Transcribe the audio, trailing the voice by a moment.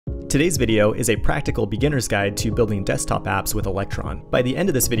Today's video is a practical beginner's guide to building desktop apps with Electron. By the end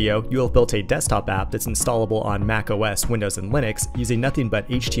of this video, you will have built a desktop app that's installable on Mac OS, Windows, and Linux using nothing but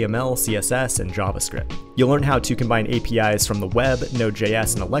HTML, CSS, and JavaScript. You'll learn how to combine APIs from the web,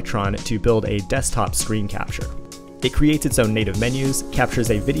 Node.js, and Electron to build a desktop screen capture. It creates its own native menus,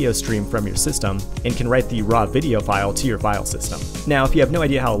 captures a video stream from your system, and can write the raw video file to your file system. Now, if you have no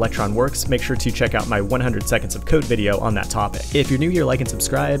idea how Electron works, make sure to check out my 100 seconds of code video on that topic. If you're new here, like and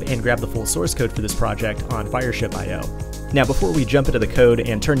subscribe, and grab the full source code for this project on Fireship.io. Now, before we jump into the code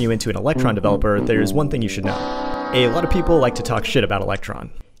and turn you into an Electron developer, there's one thing you should know. A lot of people like to talk shit about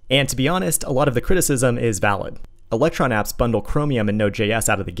Electron. And to be honest, a lot of the criticism is valid. Electron apps bundle Chromium and Node.js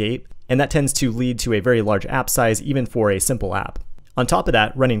out of the gate, and that tends to lead to a very large app size even for a simple app. On top of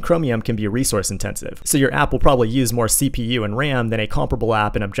that, running Chromium can be resource intensive, so your app will probably use more CPU and RAM than a comparable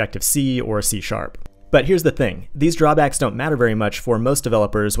app in Objective-C or C#. But here's the thing, these drawbacks don't matter very much for most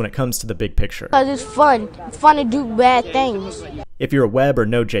developers when it comes to the big picture. Because it's fun. It's fun to do bad things. If you're a web or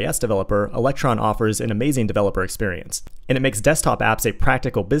Node.js developer, Electron offers an amazing developer experience, and it makes desktop apps a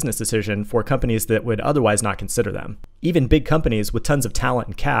practical business decision for companies that would otherwise not consider them. Even big companies with tons of talent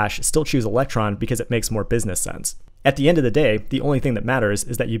and cash still choose Electron because it makes more business sense. At the end of the day, the only thing that matters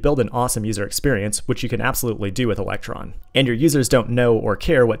is that you build an awesome user experience, which you can absolutely do with Electron. And your users don't know or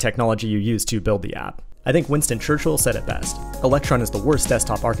care what technology you use to build the app. I think Winston Churchill said it best. Electron is the worst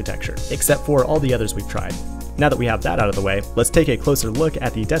desktop architecture, except for all the others we've tried. Now that we have that out of the way, let's take a closer look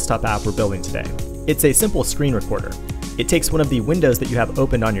at the desktop app we're building today. It's a simple screen recorder. It takes one of the windows that you have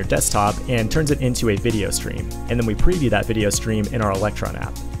opened on your desktop and turns it into a video stream, and then we preview that video stream in our Electron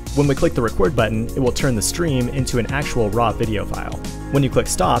app. When we click the record button, it will turn the stream into an actual raw video file. When you click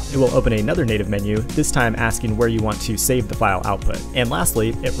stop, it will open another native menu, this time asking where you want to save the file output. And lastly,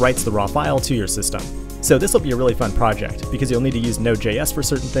 it writes the raw file to your system. So this will be a really fun project, because you'll need to use Node.js for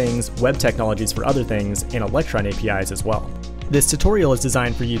certain things, web technologies for other things, and Electron APIs as well. This tutorial is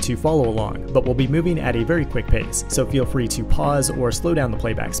designed for you to follow along, but we'll be moving at a very quick pace, so feel free to pause or slow down the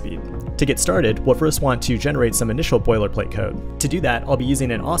playback speed. To get started, we'll first want to generate some initial boilerplate code. To do that, I'll be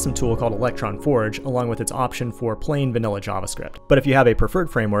using an awesome tool called Electron Forge, along with its option for plain vanilla JavaScript. But if you have a preferred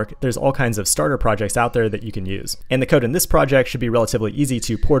framework, there's all kinds of starter projects out there that you can use. And the code in this project should be relatively easy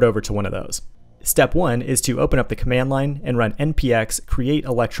to port over to one of those. Step 1 is to open up the command line and run npx create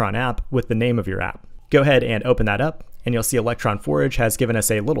electron app with the name of your app. Go ahead and open that up, and you'll see Electron Forge has given us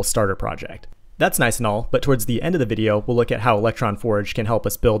a little starter project. That's nice and all, but towards the end of the video, we'll look at how Electron Forge can help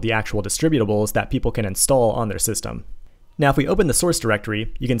us build the actual distributables that people can install on their system. Now, if we open the source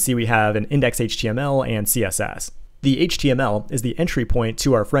directory, you can see we have an index.html and CSS. The HTML is the entry point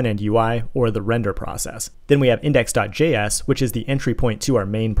to our front-end UI, or the render process. Then we have index.js, which is the entry point to our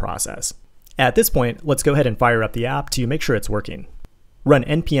main process. At this point, let's go ahead and fire up the app to make sure it's working. Run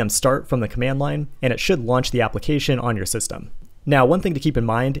npm start from the command line, and it should launch the application on your system. Now, one thing to keep in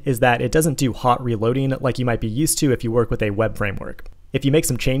mind is that it doesn't do hot reloading like you might be used to if you work with a web framework. If you make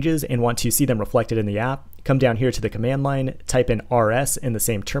some changes and want to see them reflected in the app, come down here to the command line, type in rs in the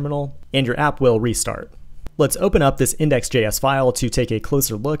same terminal, and your app will restart. Let's open up this index.js file to take a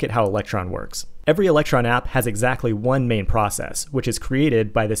closer look at how Electron works. Every Electron app has exactly one main process, which is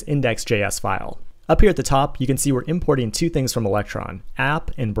created by this index.js file. Up here at the top, you can see we're importing two things from Electron,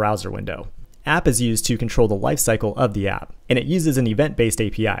 app and browser window. App is used to control the lifecycle of the app, and it uses an event-based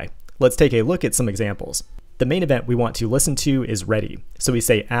API. Let's take a look at some examples. The main event we want to listen to is ready, so we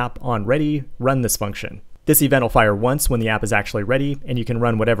say app on ready, run this function. This event will fire once when the app is actually ready, and you can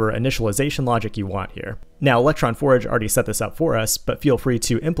run whatever initialization logic you want here. Now, Electron Forge already set this up for us, but feel free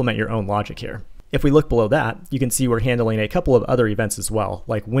to implement your own logic here. If we look below that, you can see we're handling a couple of other events as well,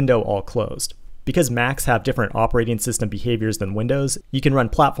 like window all closed. Because Macs have different operating system behaviors than Windows, you can run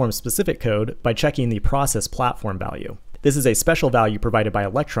platform-specific code by checking the process platform value. This is a special value provided by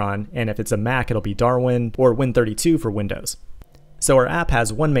Electron, and if it's a Mac, it'll be Darwin or Win32 for Windows. So our app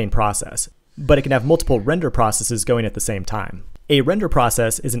has one main process, but it can have multiple render processes going at the same time. A render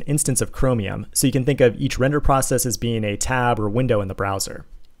process is an instance of Chromium, so you can think of each render process as being a tab or window in the browser.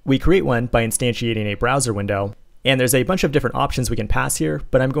 We create one by instantiating a browser window, and there's a bunch of different options we can pass here,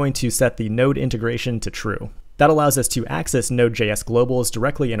 but I'm going to set the node integration to true. That allows us to access Node.js globals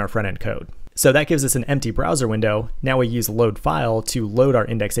directly in our front-end code. So that gives us an empty browser window. Now we use load file to load our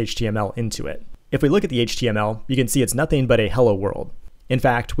index.html into it. If we look at the HTML, you can see it's nothing but a hello world. In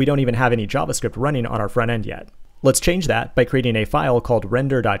fact, we don't even have any JavaScript running on our front end yet. Let's change that by creating a file called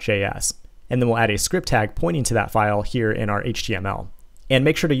render.js, and then we'll add a script tag pointing to that file here in our HTML. And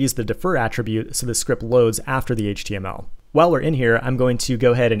make sure to use the defer attribute so the script loads after the HTML. While we're in here, I'm going to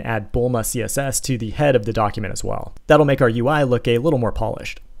go ahead and add Bulma CSS to the head of the document as well. That'll make our UI look a little more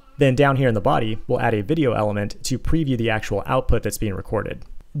polished. Then down here in the body, we'll add a video element to preview the actual output that's being recorded.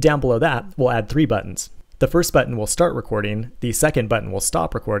 Down below that, we'll add 3 buttons. The first button will start recording, the second button will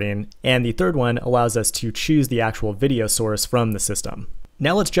stop recording, and the third one allows us to choose the actual video source from the system.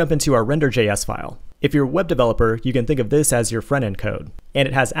 Now let's jump into our render.js file. If you're a web developer, you can think of this as your front-end code, and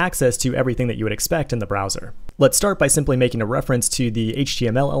it has access to everything that you would expect in the browser. Let's start by simply making a reference to the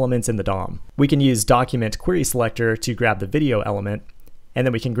HTML elements in the DOM. We can use document query selector to grab the video element, and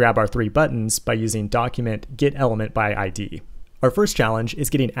then we can grab our 3 buttons by using document get element by ID. Our first challenge is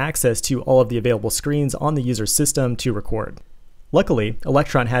getting access to all of the available screens on the user's system to record. Luckily,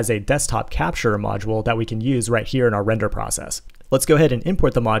 Electron has a desktop capture module that we can use right here in our render process. Let's go ahead and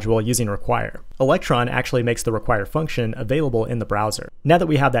import the module using require. Electron actually makes the require function available in the browser. Now that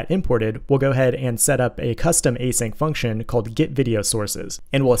we have that imported, we'll go ahead and set up a custom async function called getVideoSources,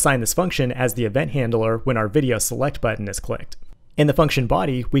 and we'll assign this function as the event handler when our video select button is clicked. In the function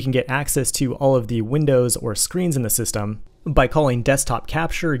body, we can get access to all of the windows or screens in the system by calling desktop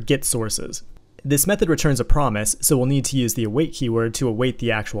capture getSources. This method returns a promise, so we'll need to use the await keyword to await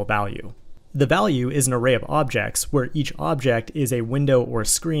the actual value. The value is an array of objects where each object is a window or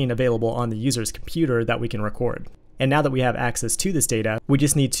screen available on the user's computer that we can record. And now that we have access to this data, we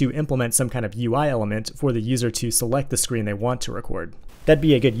just need to implement some kind of UI element for the user to select the screen they want to record. That'd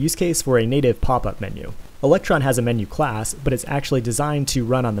be a good use case for a native pop-up menu. Electron has a menu class, but it's actually designed to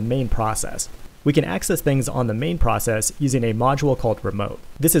run on the main process. We can access things on the main process using a module called remote.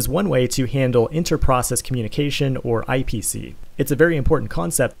 This is one way to handle inter-process communication, or IPC. It's a very important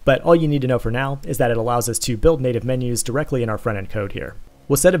concept, but all you need to know for now is that it allows us to build native menus directly in our front-end code here.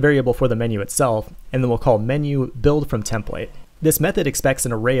 We'll set a variable for the menu itself, and then we'll call menu build from template. This method expects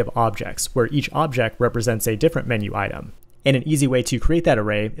an array of objects, where each object represents a different menu item. And an easy way to create that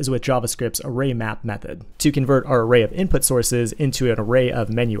array is with JavaScript's array map method, to convert our array of input sources into an array of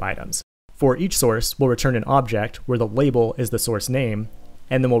menu items. For each source, we'll return an object where the label is the source name,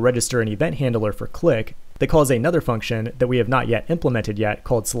 and then we'll register an event handler for click that calls another function that we have not yet implemented yet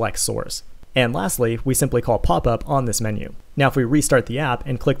called selectSource. And lastly, we simply call popup on this menu. Now if we restart the app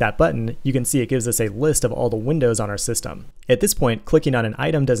and click that button, you can see it gives us a list of all the windows on our system. At this point, clicking on an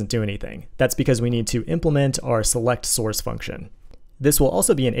item doesn't do anything. That's because we need to implement our selectSource function. This will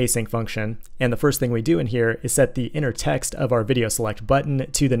also be an async function, and the first thing we do in here is set the inner text of our video select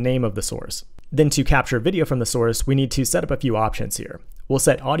button to the name of the source. Then to capture video from the source, we need to set up a few options here. We'll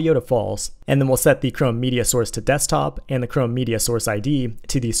set audio to false, and then we'll set the Chrome media source to desktop and the Chrome media source ID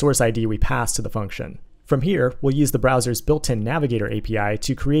to the source ID we pass to the function. From here, we'll use the browser's built-in Navigator API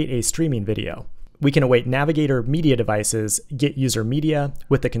to create a streaming video. We can await Navigator media devices, get user media,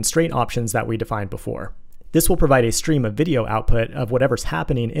 with the constraint options that we defined before. This will provide a stream of video output of whatever's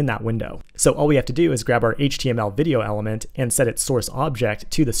happening in that window. So all we have to do is grab our HTML video element and set its source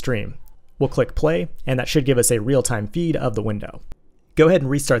object to the stream. We'll click play, and that should give us a real-time feed of the window. Go ahead and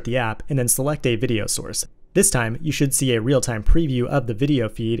restart the app and then select a video source. This time, you should see a real-time preview of the video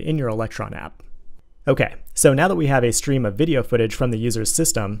feed in your Electron app. Okay, so now that we have a stream of video footage from the user's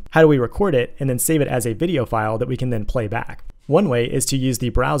system, how do we record it and then save it as a video file that we can then play back? One way is to use the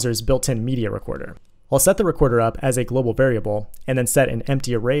browser's built-in media recorder. I'll set the recorder up as a global variable and then set an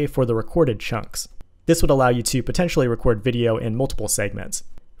empty array for the recorded chunks. This would allow you to potentially record video in multiple segments.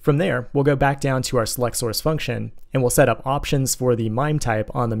 From there, we'll go back down to our selectSource function and we'll set up options for the MIME type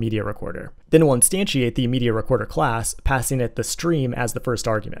on the media recorder. Then we'll instantiate the media recorder class, passing it the stream as the first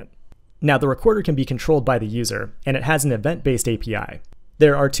argument. Now the recorder can be controlled by the user, and it has an event-based API.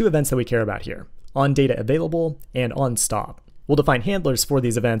 There are 2 events that we care about here, onDataAvailable and onStop. We'll define handlers for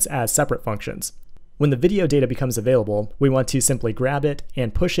these events as separate functions. When the video data becomes available, we want to simply grab it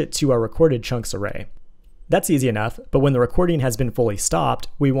and push it to our recorded chunks array. That's easy enough, but when the recording has been fully stopped,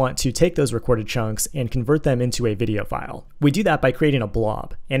 we want to take those recorded chunks and convert them into a video file. We do that by creating a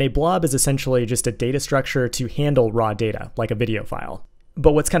blob, and a blob is essentially just a data structure to handle raw data, like a video file.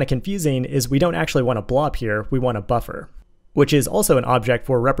 But what's kind of confusing is we don't actually want a blob here, we want a buffer, which is also an object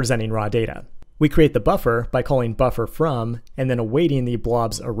for representing raw data. We create the buffer by calling buffer from, and then awaiting the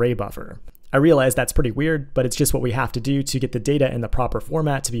blob's array buffer. I realize that's pretty weird, but it's just what we have to do to get the data in the proper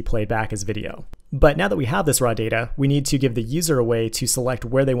format to be played back as video. But now that we have this raw data, we need to give the user a way to select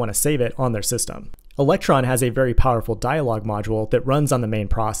where they want to save it on their system. Electron has a very powerful dialog module that runs on the main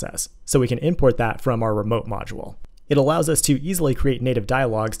process, so we can import that from our remote module. It allows us to easily create native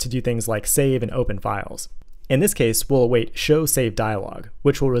dialogues to do things like save and open files. In this case, we'll await show save dialog,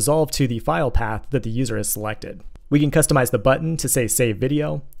 which will resolve to the file path that the user has selected. We can customize the button to say save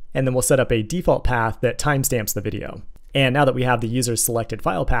video, and then we'll set up a default path that timestamps the video. And now that we have the user's selected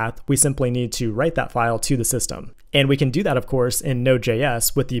file path, we simply need to write that file to the system. And we can do that, of course, in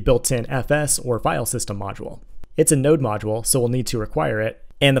Node.js with the built-in fs or file system module. It's a Node module, so we'll need to require it,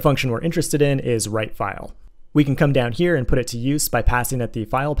 and the function we're interested in is writeFile. We can come down here and put it to use by passing it the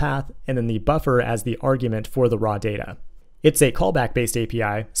file path and then the buffer as the argument for the raw data. It's a callback-based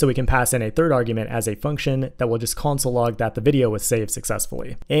API, so we can pass in a third argument as a function that will just console log that the video was saved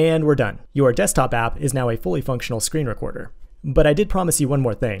successfully. And we're done. Your desktop app is now a fully functional screen recorder. But I did promise you one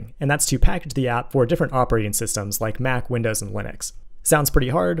more thing, and that's to package the app for different operating systems like Mac, Windows, and Linux. Sounds pretty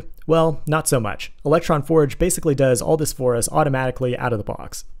hard? Well, not so much. Electron Forge basically does all this for us automatically out of the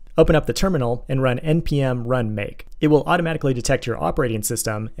box. Open up the terminal and run npm run make. It will automatically detect your operating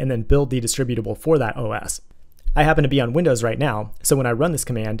system and then build the distributable for that OS. I happen to be on Windows right now, so when I run this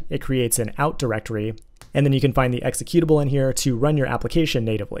command, it creates an out directory, and then you can find the executable in here to run your application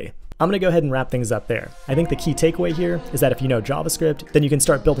natively. I'm going to go ahead and wrap things up there. I think the key takeaway here is that if you know JavaScript, then you can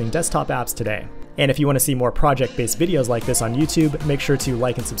start building desktop apps today. And if you want to see more project-based videos like this on YouTube, make sure to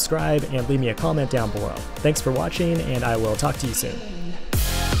like and subscribe and leave me a comment down below. Thanks for watching, and I will talk to you soon.